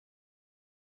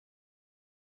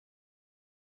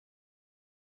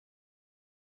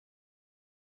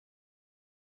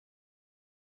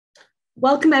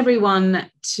Welcome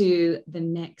everyone to the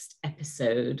next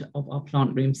episode of our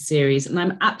Plant Room series. And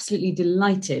I'm absolutely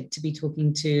delighted to be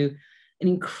talking to an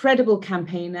incredible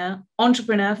campaigner,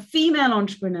 entrepreneur, female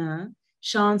entrepreneur,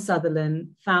 Sian Sutherland,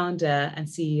 founder and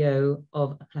CEO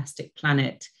of A Plastic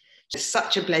Planet. It's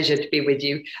such a pleasure to be with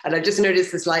you. And I just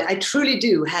noticed this light. I truly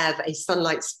do have a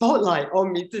sunlight spotlight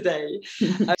on me today.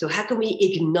 So how can we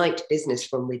ignite business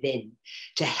from within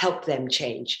to help them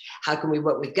change? How can we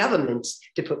work with governments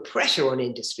to put pressure on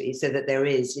industry so that there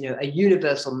is, a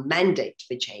universal mandate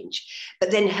for change, but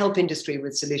then help industry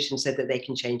with solutions so that they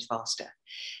can change faster?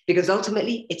 Because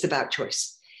ultimately it's about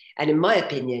choice. And in my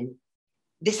opinion,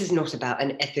 this is not about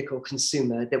an ethical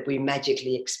consumer that we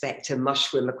magically expect to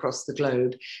mushroom across the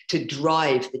globe to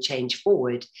drive the change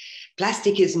forward.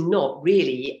 Plastic is not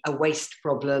really a waste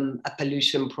problem, a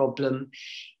pollution problem.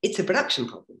 It's a production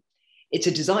problem. It's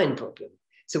a design problem.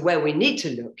 So where we need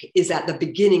to look is at the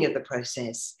beginning of the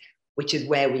process, which is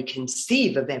where we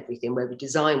conceive of everything, where we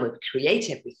design, where we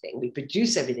create everything, we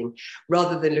produce everything,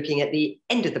 rather than looking at the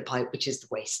end of the pipe, which is the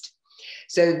waste.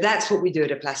 So that's what we do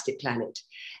at A Plastic Planet.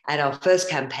 And our first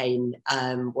campaign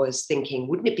was thinking,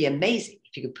 wouldn't it be amazing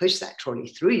if you could push that trolley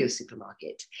through your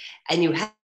supermarket and you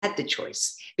had the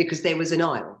choice because there was an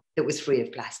aisle that was free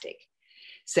of plastic.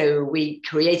 So we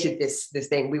created this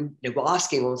thing. We were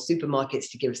asking all supermarkets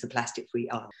to give us the plastic-free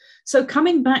aisle. So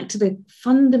coming back to the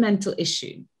fundamental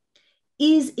issue,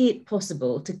 is it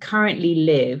possible to currently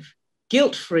live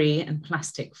guilt-free and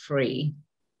plastic-free?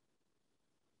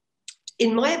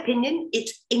 In my opinion,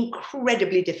 it's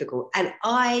incredibly difficult. And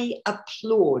I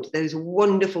applaud those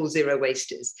wonderful zero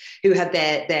wasters who have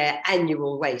their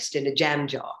annual waste in a jam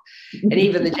jar. And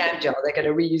even the jam jar, they're going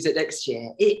to reuse it next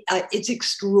year. It's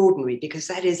extraordinary because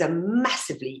that is a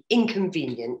massively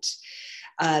inconvenient,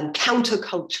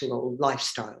 countercultural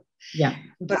lifestyle. Yeah.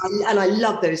 And I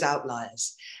love those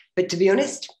outliers. But to be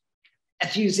honest, a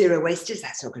few zero wasters,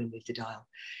 that's not going to move the dial.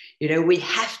 We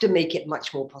have to make it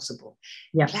much more possible.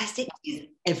 Yeah. Plastic is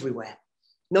everywhere.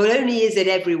 Not only is it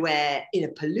everywhere in a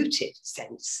polluted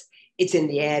sense, it's in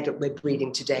the air that we're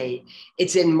breathing today.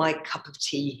 It's in my cup of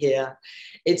tea here.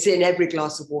 It's in every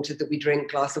glass of water that we drink,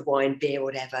 glass of wine, beer,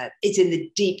 whatever. It's in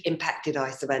the deep impacted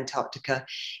ice of Antarctica.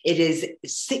 It is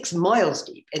 6 miles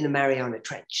deep in the Mariana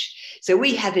Trench. So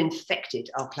we have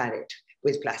infected our planet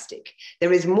with plastic.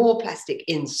 There is more plastic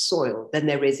in soil than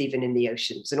there is even in the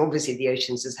oceans. And obviously the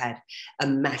oceans has had a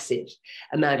massive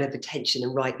amount of attention,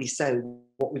 and rightly so.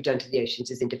 What we've done to the oceans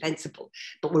is indefensible,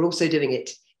 but we're also doing it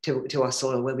to our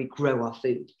soil where we grow our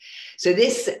food. So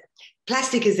this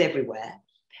plastic is everywhere,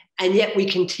 and yet we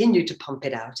continue to pump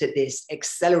it out at this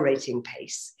accelerating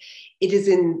pace. It is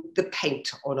in the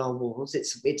paint on our walls.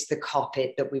 It's the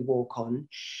carpet that we walk on.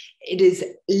 It is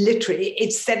literally,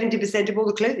 it's 70% of all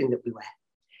the clothing that we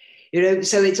wear.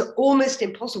 So it's almost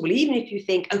impossible. Even if you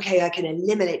think, okay, I can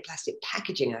eliminate plastic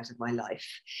packaging out of my life,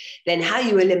 then how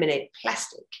you eliminate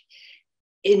plastic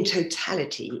in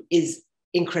totality is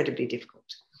incredibly difficult.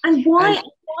 And why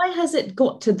has it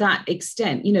got to that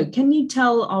extent? Can you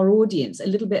tell our audience a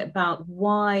little bit about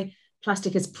why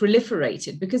plastic has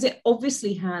proliferated? Because it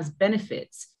obviously has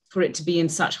benefits for it to be in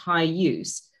such high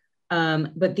use,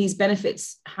 but these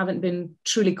benefits haven't been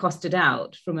truly costed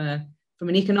out from an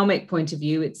economic point of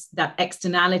view. It's that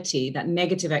externality, that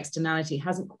negative externality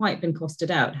hasn't quite been costed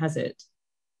out, has it?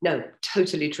 No,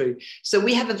 totally true. So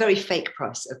we have a very fake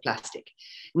price of plastic.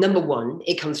 Number one,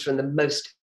 it comes from the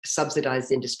most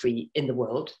subsidized industry in the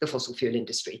world, the fossil fuel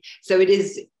industry. So it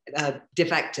is de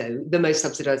facto the most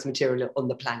subsidized material on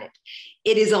the planet.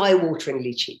 It is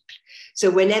eye-wateringly cheap. So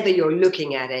whenever you're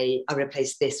looking at I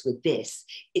replace this with this,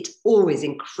 it's always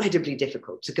incredibly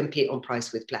difficult to compete on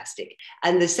price with plastic.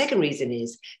 And the second reason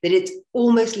is that it's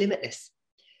almost limitless.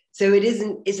 So it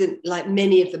isn't like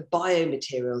many of the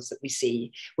biomaterials that we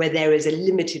see where there is a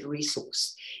limited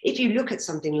resource. If you look at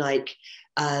something like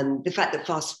the fact that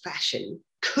fast fashion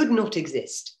could not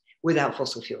exist without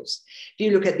fossil fuels. If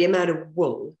you look at the amount of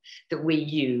wool that we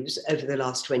use over the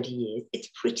last 20 years, it's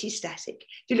pretty static.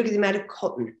 If you look at the amount of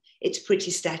cotton, it's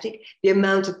pretty static. The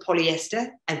amount of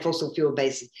polyester and fossil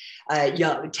fuel-based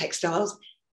textiles,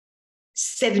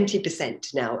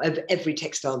 70% now of every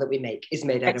textile that we make is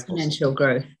made out of fossil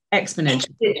fuel.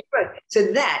 Exponential growth.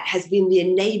 So that has been the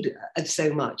enabler of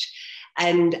so much.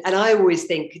 And I always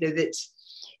think that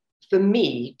for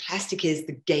me, plastic is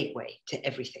the gateway to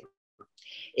everything.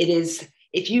 It is,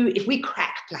 if we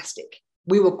crack plastic,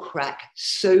 we will crack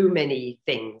so many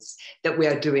things that we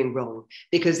are doing wrong,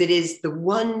 because it is the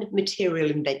one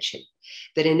material invention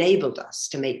that enabled us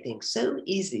to make things so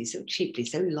easily, so cheaply,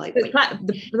 so lightweight.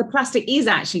 The plastic is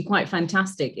actually quite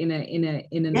fantastic in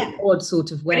an odd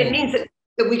sort of way. But it means that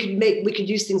that we could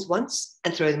use things once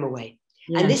and throw them away.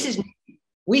 Yeah. And this is,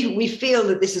 we feel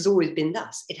that this has always been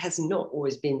thus. It has not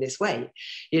always been this way.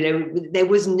 You know, there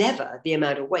was never the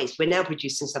amount of waste. We're now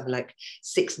producing something like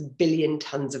 6 billion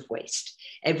tons of waste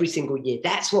every single year.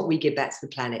 That's what we give back to the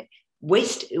planet.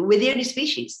 Waste, we're the only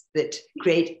species that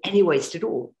create any waste at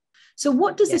all. So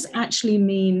what does this actually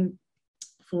mean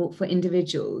for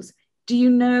individuals? Do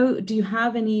you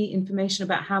have any information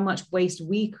about how much waste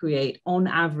we create on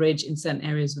average in certain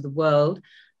areas of the world?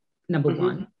 Number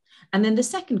one. And then the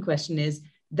second question is,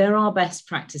 there are best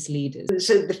practice leaders.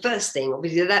 So the first thing,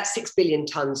 obviously, that 6 billion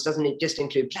tons doesn't just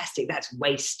include plastic. That's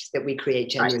waste that we create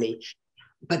generally. Right.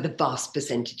 But the vast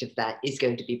percentage of that is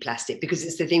going to be plastic, because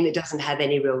it's the thing that doesn't have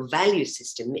any real value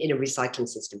system in a recycling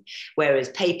system. Whereas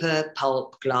paper,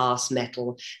 pulp, glass,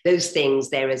 metal, those things,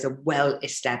 there is a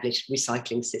well-established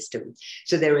recycling system.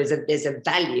 So there's a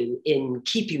value in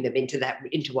keeping them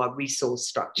into our resource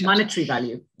structure. Monetary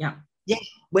value, yeah. Yeah,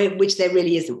 which there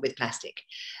really isn't with plastic.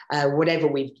 Whatever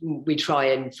we try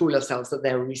and fool ourselves that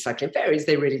they're recycling fairies,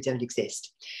 they really don't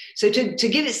exist. So to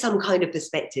give it some kind of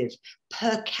perspective,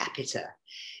 per capita,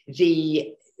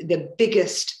 the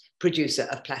biggest producer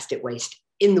of plastic waste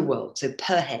in the world, so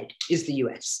per head, is the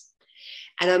US.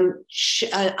 And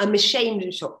I'm ashamed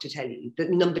and shocked to tell you that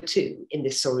number 2 in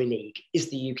this sorry league is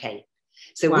the UK.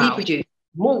 So we produce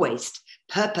more waste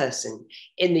per person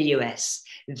in the US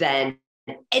than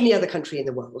any other country in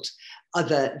the world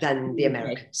other than the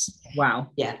Americans. Wow.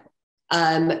 Yeah.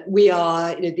 We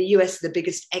are, the US are the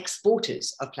biggest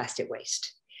exporters of plastic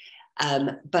waste.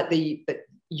 But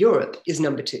Europe is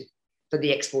number 2 for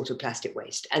the export of plastic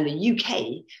waste. And the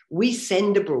UK, we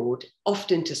send abroad,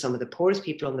 often to some of the poorest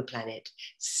people on the planet,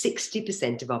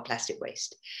 60% of our plastic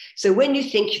waste. So when you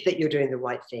think that you're doing the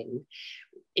right thing,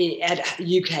 at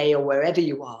UK or wherever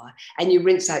you are, and you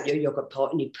rinse out your yogurt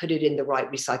pot and you put it in the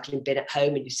right recycling bin at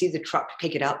home and you see the truck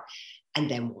pick it up, and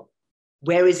then what?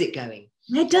 Where is it going?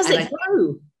 Where does it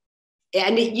go?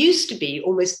 And it used to be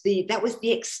almost that was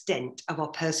the extent of our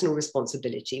personal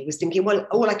responsibility, was thinking, well,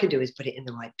 all I can do is put it in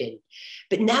the right bin.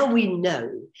 But now we know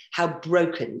how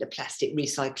broken the plastic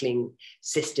recycling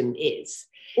system is.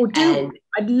 Or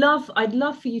I'd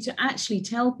love for you to actually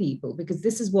tell people, because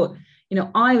this is what,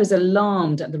 I was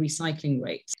alarmed at the recycling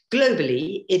rates.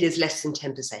 Globally, it is less than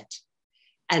 10%.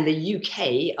 And the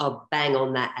UK are bang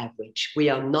on that average. We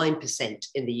are 9%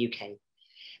 in the UK,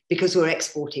 because we're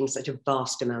exporting such a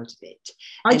vast amount of it.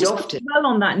 I just dwell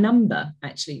on that number,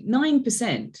 actually. 9%.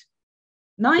 9%.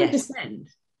 Yes.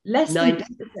 Less than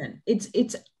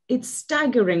 10%. It's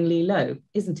staggeringly low,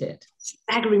 isn't it?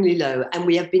 Staggeringly low. And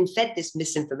we have been fed this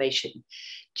misinformation.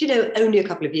 Do you know, only a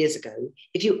couple of years ago,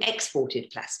 if you exported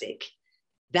plastic,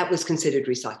 that was considered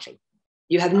recycling.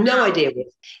 You have no idea what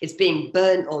it's being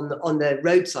burnt on the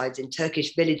roadsides in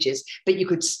Turkish villages, but you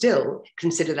could still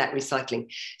consider that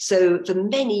recycling. So for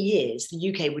many years, the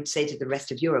UK would say to the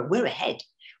rest of Europe, we're ahead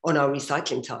on our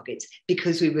recycling targets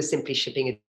because we were simply shipping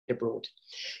it abroad.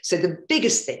 So the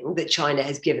biggest thing that China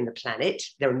has given the planet,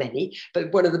 there are many,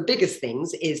 but one of the biggest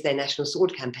things is their National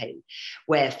Sword campaign,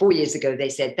 where 4 years ago they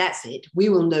said, that's it, we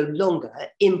will no longer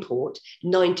import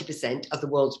 90% of the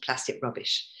world's plastic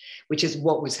rubbish, which is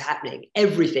what was happening.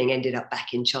 Everything ended up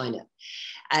back in China.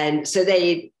 And so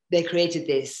they created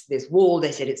this wall.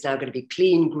 They said it's now going to be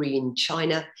clean, green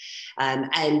China.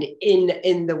 And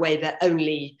in the way that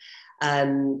only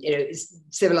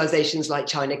civilizations like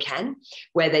China can,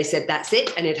 where they said that's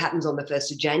it, and it happens on the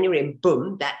 1st of January, and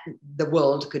boom, that the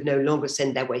world could no longer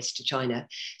send their waste to China.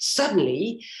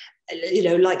 Suddenly,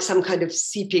 like some kind of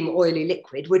seeping oily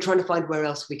liquid, we're trying to find where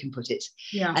else we can put it.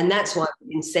 Yeah. And that's why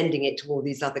we've been sending it to all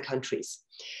these other countries.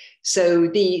 So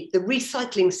the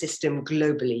recycling system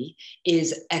globally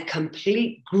is a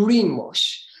complete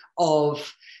greenwash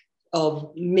of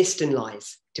mist and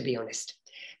lies, to be honest,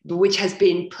 which has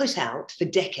been put out for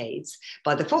decades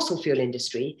by the fossil fuel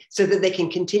industry so that they can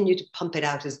continue to pump it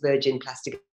out as virgin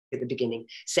plastic at the beginning,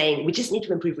 saying we just need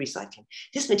to improve recycling.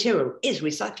 This material is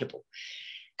recyclable.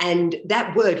 And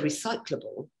that word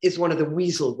recyclable is one of the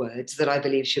weasel words that I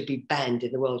believe should be banned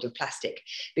in the world of plastic,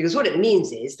 because what it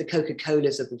means is the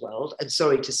Coca-Colas of the world, and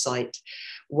sorry to cite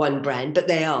one brand, but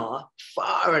they are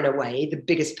far and away the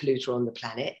biggest polluter on the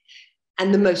planet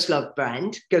and the most loved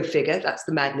brand. Go figure, that's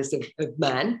the madness of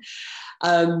man.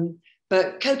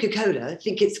 But Coca-Cola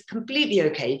think it's completely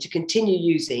okay to continue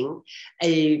using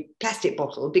a plastic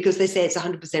bottle because they say it's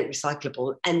 100%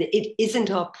 recyclable, and it isn't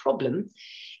our problem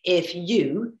if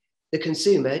you, the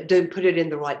consumer, don't put it in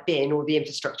the right bin or the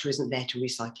infrastructure isn't there to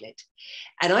recycle it.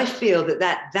 And I feel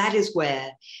that is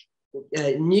where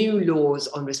new laws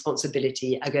on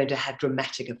responsibility are going to have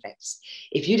dramatic effects.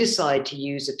 If you decide to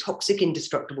use a toxic,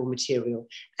 indestructible material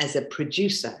as a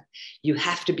producer, you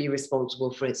have to be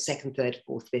responsible for its second, third,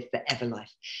 fourth, fifth, forever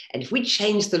life. And if we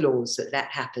change the laws so that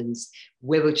happens,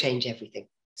 we will change everything.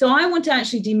 So I want to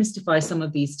actually demystify some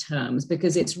of these terms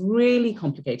because it's really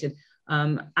complicated.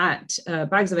 At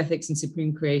Bags of Ethics and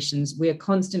Supreme Creations, we are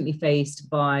constantly faced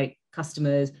by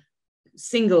customers,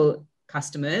 single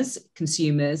customers,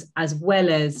 consumers, as well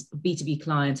as B2B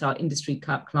clients, our industry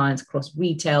clients across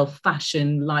retail,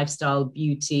 fashion, lifestyle,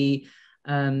 beauty,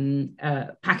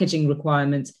 packaging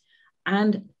requirements.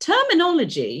 And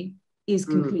terminology is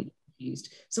completely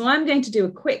confused. So I'm going to do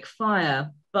a quick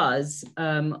fire buzz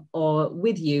or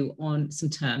with you on some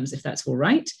terms, if that's all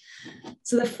right.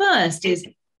 So the first is,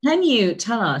 can you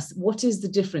tell us what is the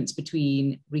difference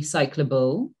between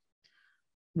recyclable,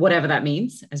 whatever that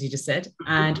means, as you just said,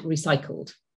 and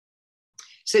recycled?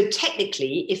 So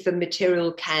technically, if a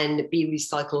material can be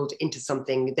recycled into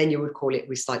something, then you would call it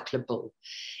recyclable.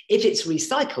 If it's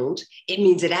recycled, it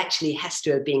means it actually has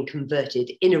to have been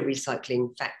converted in a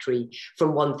recycling factory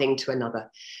from one thing to another.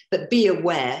 But be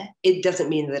aware, it doesn't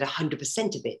mean that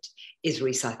 100% of it is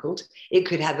recycled. It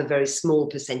could have a very small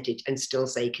percentage and still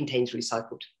say contains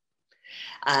recycled.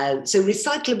 So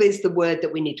recyclable is the word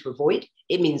that we need to avoid.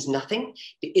 It means nothing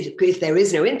if there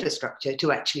is no infrastructure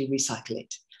to actually recycle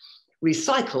it.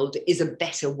 Recycled is a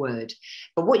better word.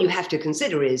 But what you have to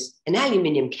consider is an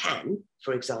aluminium can,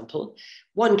 for example,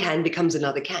 one can becomes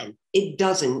another can. It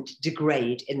doesn't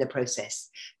degrade in the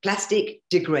process. Plastic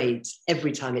degrades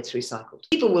every time it's recycled.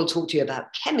 People will talk to you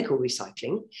about chemical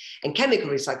recycling, and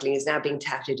chemical recycling is now being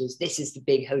touted as this is the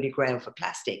big holy grail for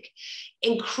plastic.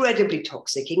 Incredibly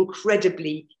toxic,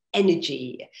 incredibly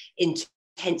energy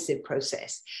intensive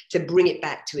process to bring it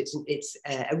back to its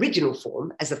original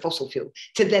form as a fossil fuel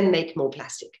to then make more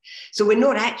plastic. So we're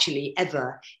not actually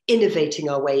ever innovating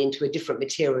our way into a different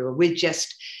material. We're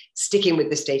just sticking with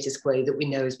the status quo that we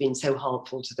know has been so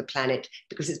harmful to the planet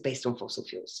because it's based on fossil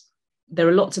fuels. There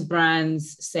are lots of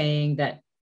brands saying that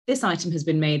this item has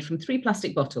been made from 3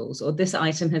 plastic bottles, or this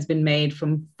item has been made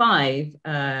from 5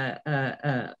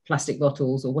 plastic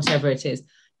bottles, or whatever it is.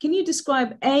 Can you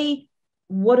describe A,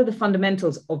 what are the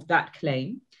fundamentals of that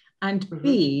claim, and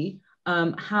B,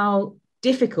 how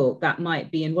difficult that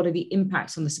might be, and what are the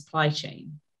impacts on the supply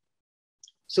chain?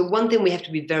 So one thing we have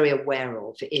to be very aware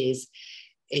of is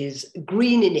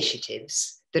green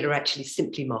initiatives that are actually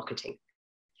simply marketing.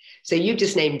 So you've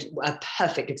just named a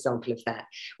perfect example of that,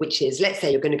 which is, let's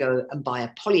say you're going to go and buy a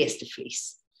polyester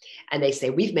fleece, and they say,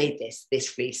 we've made this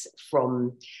fleece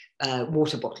from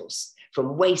water bottles,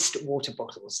 from waste water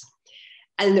bottles.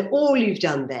 And all you've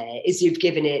done there is you've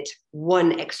given it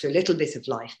one extra little bit of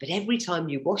life. But every time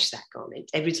you wash that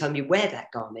garment, every time you wear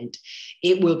that garment,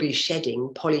 it will be shedding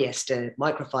polyester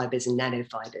microfibers and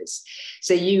nanofibers.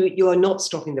 So you are not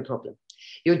stopping the problem.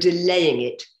 You're delaying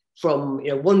it from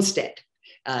one step.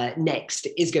 Next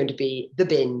is going to be the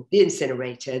bin, the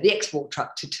incinerator, the export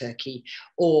truck to Turkey,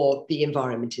 or the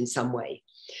environment in some way.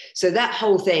 So that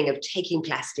whole thing of taking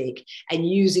plastic and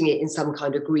using it in some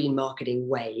kind of green marketing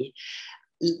way,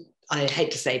 I hate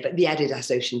to say, but the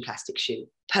Adidas Ocean plastic shoe,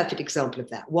 perfect example of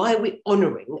that. Why are we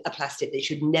honouring a plastic that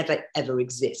should never, ever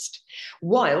exist,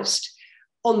 whilst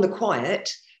on the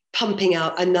quiet, pumping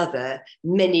out another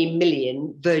many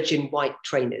million virgin white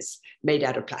trainers made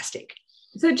out of plastic?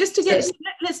 So just to get,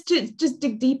 let's just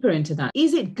dig deeper into that.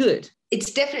 Is it good?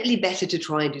 It's definitely better to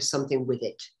try and do something with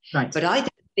it. Right. But I don't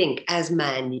think as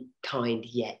mankind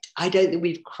yet, I don't think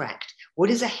we've cracked what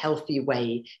is a healthy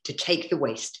way to take the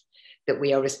waste that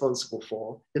we are responsible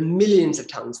for, the millions of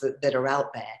tons that are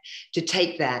out there, to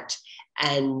take that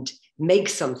and make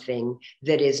something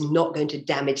that is not going to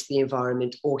damage the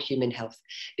environment or human health.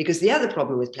 Because the other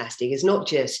problem with plastic is not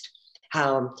just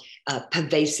how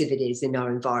pervasive it is in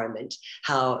our environment,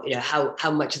 how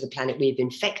much of the planet we've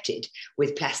infected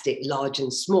with plastic, large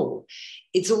and small.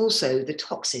 It's also the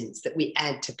toxins that we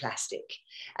add to plastic.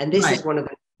 And this is one of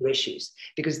the issues,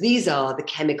 because these are the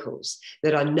chemicals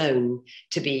that are known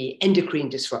to be endocrine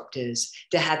disruptors,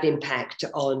 to have impact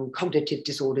on cognitive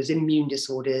disorders, immune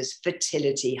disorders,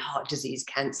 fertility, heart disease,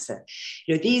 cancer.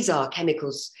 These are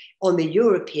chemicals on the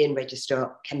European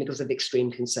register, chemicals of extreme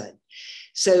concern.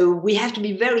 So we have to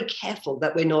be very careful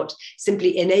that we're not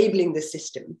simply enabling the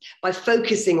system by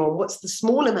focusing on what's the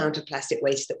small amount of plastic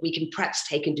waste that we can perhaps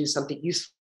take and do something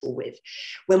useful with,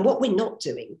 when what we're not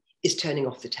doing is turning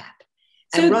off the tap.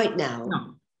 And right now,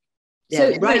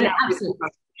 we're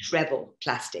treble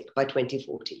plastic by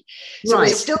 2040. So we're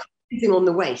still focusing on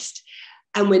the waste.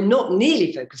 And we're not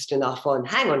nearly focused enough on,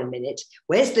 hang on a minute,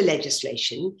 where's the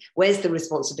legislation? Where's the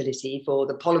responsibility for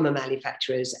the polymer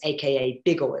manufacturers, AKA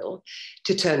big oil,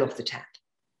 to turn off the tap?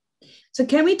 So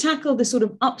can we tackle the sort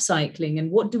of upcycling, and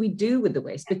what do we do with the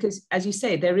waste? Because as you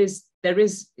say,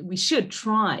 we should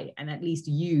try and at least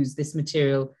use this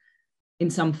material in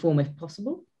some form if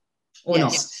possible, or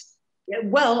yes. Not?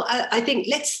 Well, I think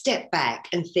let's step back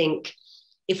and think,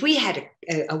 if we had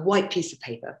a white piece of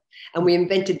paper and we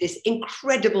invented this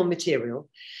incredible material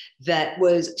that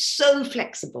was so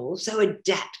flexible, so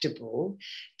adaptable,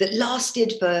 that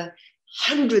lasted for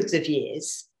hundreds of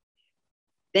years,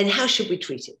 then how should we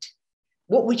treat it?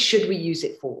 Should we use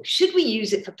it for? Should we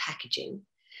use it for packaging,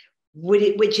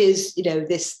 which is,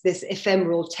 this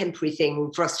ephemeral, temporary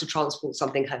thing for us to transport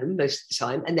something home most of the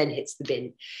time and then hits the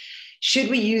bin?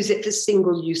 Should we use it for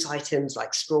single-use items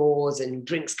like straws and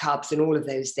drinks cups and all of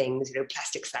those things,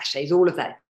 plastic sachets, all of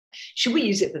that? Should we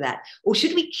use it for that? Or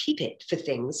should we keep it for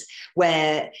things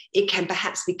where it can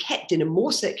perhaps be kept in a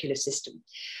more circular system,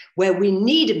 where we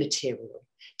need a material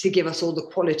to give us all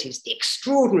the qualities, the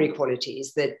extraordinary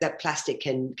qualities that plastic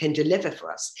can deliver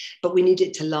for us, but we need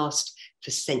it to last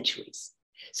for centuries?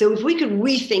 So if we could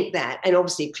rethink that, and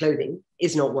obviously clothing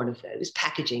is not one of those,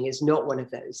 packaging is not one of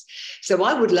those. So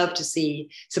I would love to see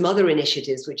some other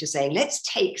initiatives which are saying, let's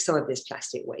take some of this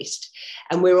plastic waste.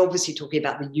 And we're obviously talking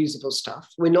about the usable stuff.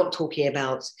 We're not talking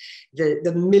about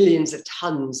the millions of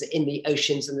tons in the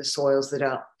oceans and the soils that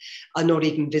are not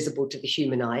even visible to the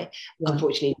human eye. Yeah.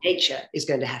 Unfortunately, nature is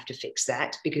going to have to fix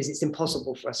that, because it's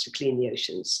impossible for us to clean the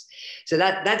oceans. So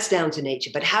that's down to nature.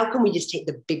 But how can we just take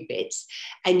the big bits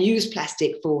and use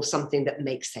plastic for something that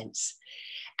makes sense?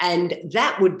 And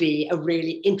that would be a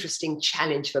really interesting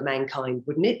challenge for mankind,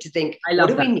 wouldn't it? To think,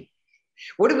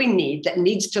 what do we need that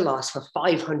needs to last for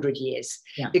 500 years?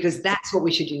 Yeah. Because that's what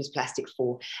we should use plastic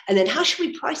for. And then how should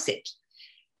we price it?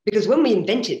 Because when we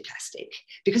invented plastic,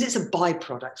 because it's a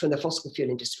byproduct from the fossil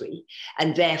fuel industry,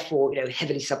 and therefore,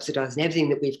 heavily subsidized and everything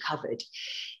that we've covered,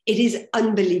 it is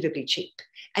unbelievably cheap.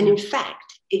 And in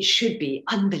fact, it should be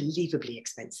unbelievably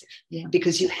expensive,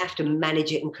 because you have to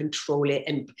manage it and control it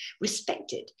and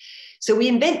respect it. So we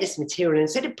invent this material, and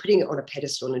instead of putting it on a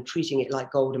pedestal and treating it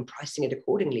like gold and pricing it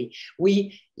accordingly,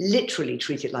 we literally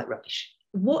treat it like rubbish.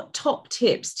 What top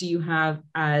tips do you have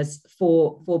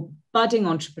for budding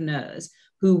entrepreneurs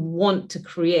who want to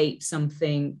create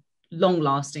something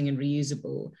long-lasting and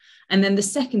reusable? And then the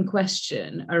second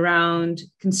question around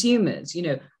consumers,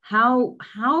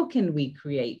 how can we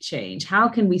create change? How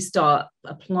can we start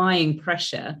applying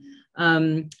pressure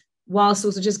whilst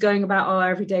also just going about our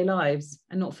everyday lives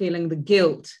and not feeling the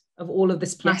guilt of all of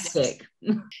this plastic?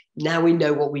 Yes. Now we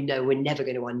know what we know. We're never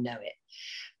going to unknow it.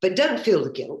 But don't feel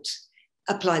the guilt.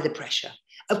 Apply the pressure.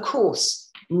 Of course,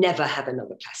 never have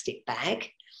another plastic bag.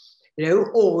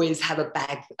 Always have a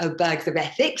bag of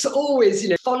ethics,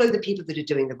 always, follow the people that are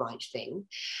doing the right thing,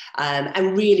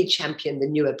 and really champion the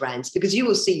newer brands, because you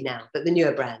will see now that the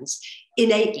newer brands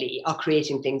innately are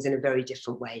creating things in a very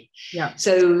different way. Yeah.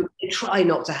 So try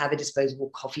not to have a disposable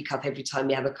coffee cup every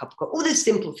time you have a cup of coffee. All those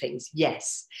simple things,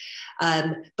 yes.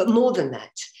 But more than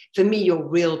that, for me, your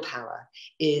real power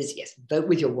is, yes, vote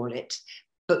with your wallet,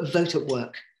 but vote at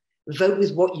work. Vote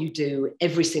with what you do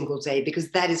every single day, because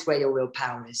that is where your real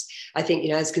power is. I think,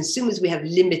 as consumers, we have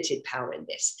limited power in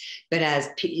this, but as,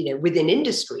 within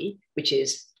industry, which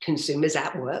is consumers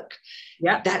at work,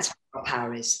 that's where our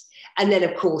power is. And then,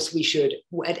 of course, we should,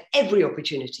 at every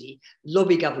opportunity,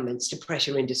 lobby governments to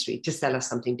pressure industry to sell us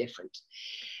something different.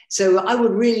 So I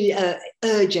would really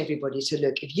urge everybody to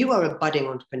look, if you are a budding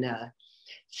entrepreneur,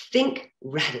 think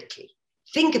radically.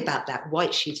 Think about that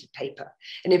white sheet of paper.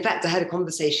 And in fact, I had a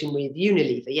conversation with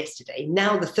Unilever yesterday,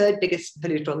 now the third biggest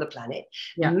polluter on the planet,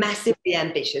 massively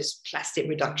ambitious plastic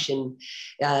reduction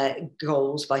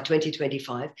goals by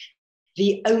 2025.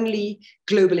 The only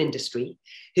global industry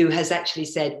who has actually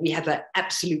said we have an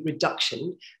absolute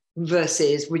reduction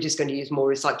versus we're just going to use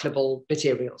more recyclable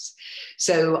materials.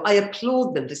 So I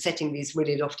applaud them for setting these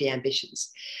really lofty ambitions.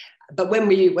 But when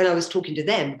I was talking to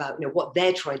them about what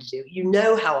they're trying to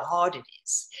do, how hard it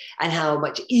is and how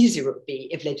much easier it would be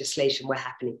if legislation were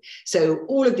happening. So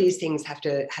all of these things have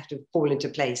to fall into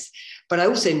place. But I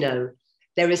also know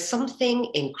there is something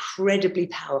incredibly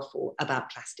powerful about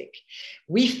plastic.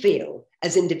 We feel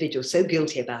as individuals so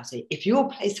guilty about it. If your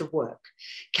place of work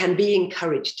can be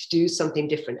encouraged to do something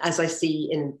different, as I see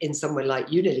in somewhere like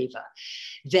Unilever,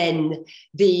 then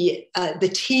the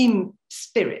team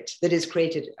spirit that is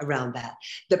created around that,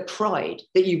 the pride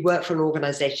that you work for an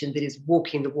organization that is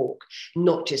walking the walk,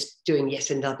 not just doing yet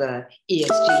another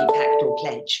ESG pact or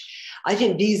pledge. I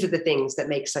think these are the things that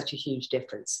make such a huge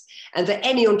difference. And for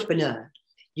any entrepreneur,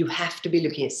 You have to be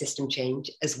looking at system change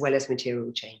as well as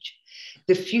material change.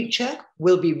 The future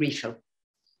will be refill.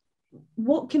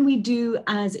 What can we do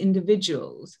as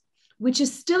individuals, which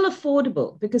is still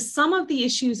affordable? Because some of the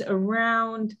issues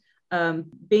around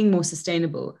being more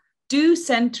sustainable do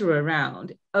center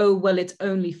around, oh, well, it's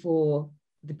only for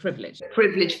the privileged.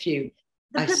 Privileged few.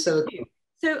 So,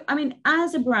 I mean,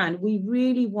 as a brand, we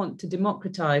really want to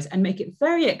democratize and make it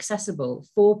very accessible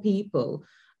for people,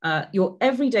 your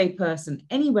everyday person,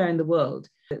 anywhere in the world.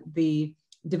 The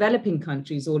developing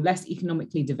countries or less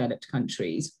economically developed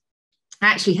countries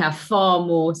actually have far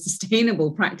more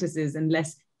sustainable practices and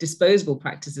less disposable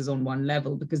practices on one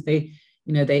level, because they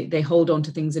hold on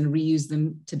to things and reuse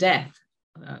them to death.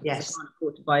 Yes. They can't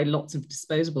afford to buy lots of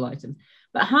disposable items.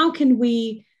 But how can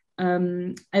we,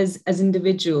 as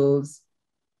individuals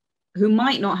who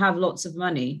might not have lots of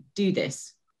money, do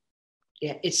this?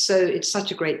 Yeah, it's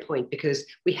such a great point, because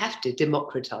we have to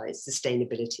democratize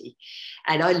sustainability.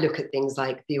 And I look at things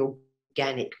like the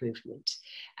organic movement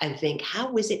and think,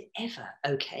 how was it ever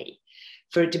okay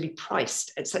for it to be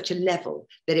priced at such a level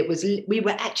that we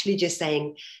were actually just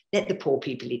saying, let the poor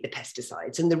people eat the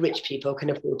pesticides and the rich people can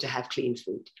afford to have clean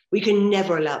food. We can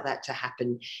never allow that to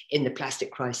happen in the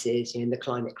plastic crisis, in the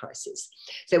climate crisis.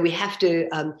 So we have to,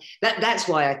 that's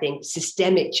why I think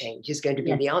systemic change is going to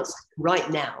be the answer.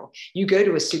 Right now, you go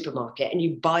to a supermarket and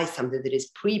you buy something that is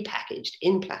pre-packaged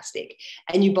in plastic,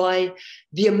 and you buy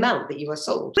the amount that you are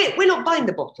sold. We're not buying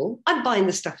the bottle. I'm buying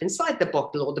the stuff inside the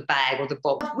bottle or the bag or the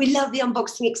box. We love the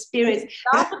unboxing experience.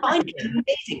 But I find it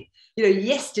amazing.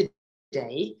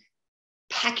 Yesterday,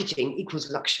 packaging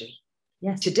equals luxury.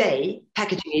 Yes. Today,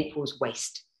 packaging equals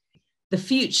waste. The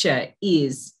future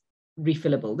is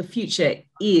refillable. The future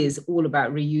is all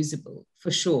about reusable, for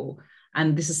sure.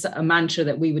 And this is a mantra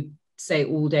that we would say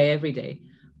all day, every day.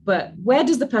 But where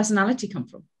does the personality come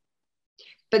from?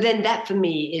 But then that, for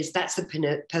me, that's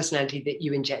the personality that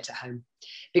you inject at home,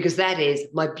 because that is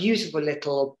my beautiful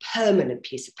little permanent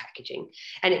piece of packaging.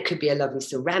 And it could be a lovely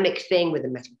ceramic thing with a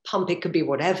metal pump. It could be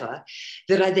whatever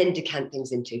that I then decant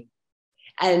things into.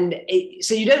 And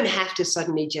so you don't have to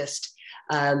suddenly just,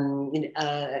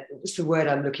 what's the word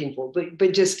I'm looking for,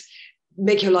 but just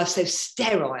make your life so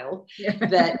sterile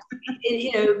that,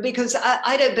 because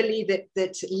I don't believe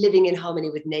that living in harmony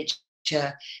with nature,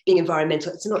 being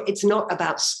environmental, it's not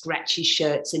about scratchy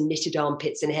shirts and knitted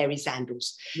armpits and hairy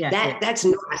sandals. That's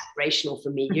not aspirational for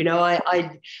me.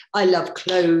 I love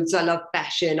clothes, I love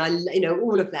fashion,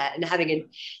 all of that, and having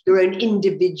your own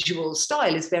individual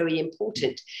style is very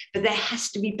important. But there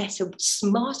has to be better,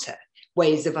 smarter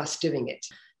ways of us doing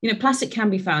it. Plastic can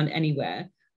be found anywhere,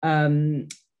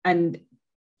 and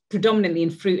predominantly in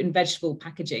fruit and vegetable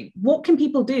packaging. What can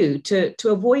people do to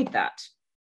avoid that?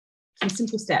 Some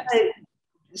simple steps.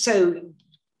 So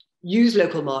use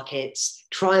local markets,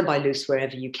 try and buy loose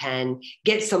wherever you can,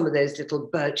 get some of those little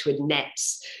birchwood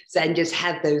nets and just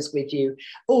have those with you.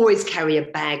 Always carry a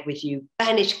bag with you.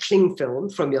 Banish cling film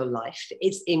from your life.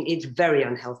 It's very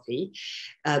unhealthy.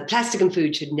 Plastic and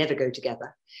food should never go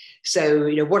together. So,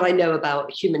 what I know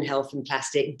about human health and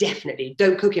plastic, definitely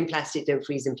don't cook in plastic, don't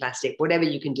freeze in plastic, whatever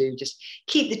you can do, just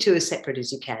keep the two as separate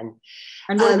as you can.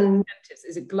 And what alternatives?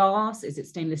 Is it glass? Is it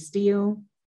stainless steel?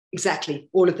 Exactly,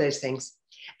 all of those things.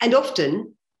 And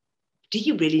often, do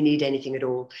you really need anything at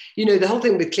all? The whole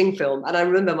thing with cling film, and I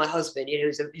remember my husband,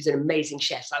 he's an amazing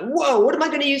chef. Like, whoa, what am I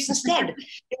going to use instead?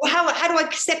 How do I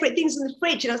separate things in the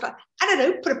fridge? And I was like, I don't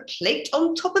know, put a plate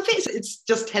on top of it. It's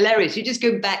just hilarious. You just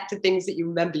go back to things that you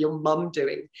remember your mum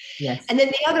doing. Yes. And then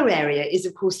the other area is,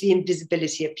 of course, the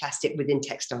invisibility of plastic within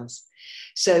textiles.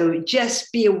 So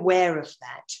just be aware of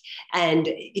that, and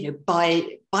buy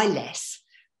less,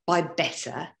 buy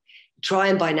better. Try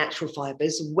and buy natural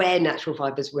fibers, wear natural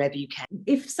fibers wherever you can.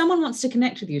 If someone wants to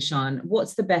connect with you, Sian,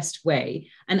 what's the best way?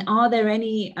 And are there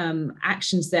any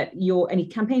actions any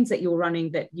campaigns that you're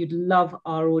running that you'd love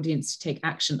our audience to take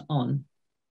action on?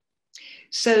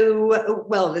 So,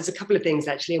 well, there's a couple of things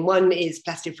actually. And one is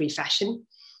plastic-free fashion.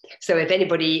 So if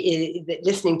anybody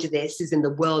listening to this is in the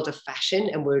world of fashion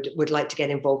and would like to get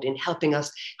involved in helping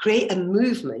us create a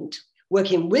movement,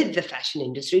 working with the fashion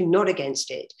industry, not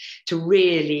against it, to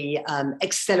really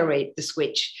accelerate the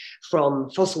switch from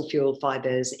fossil fuel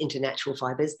fibers into natural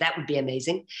fibers, that would be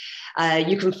amazing.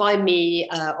 You can find me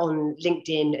on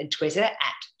LinkedIn and Twitter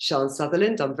at Sian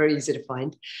Sutherland. I'm very easy to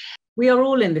find. We are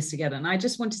all in this together. And I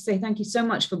just want to say thank you so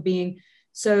much for being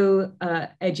so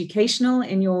educational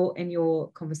in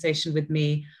your conversation with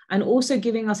me, and also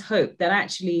giving us hope that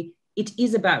actually it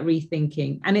is about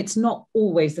rethinking, and it's not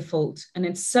always the fault, and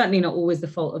it's certainly not always the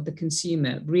fault of the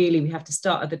consumer. Really, we have to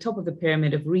start at the top of the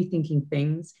pyramid of rethinking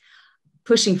things,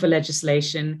 pushing for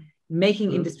legislation,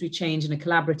 making industry change in a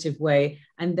collaborative way,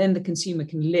 and then the consumer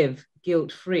can live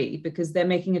guilt-free because they're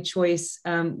making a choice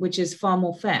which is far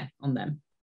more fair on them.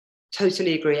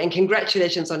 Totally agree. And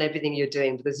congratulations on everything you're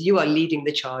doing, because you are leading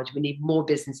the charge. We need more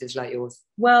businesses like yours.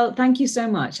 Well, thank you so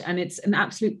much. And it's an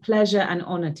absolute pleasure and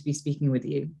honor to be speaking with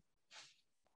you.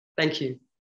 Thank you.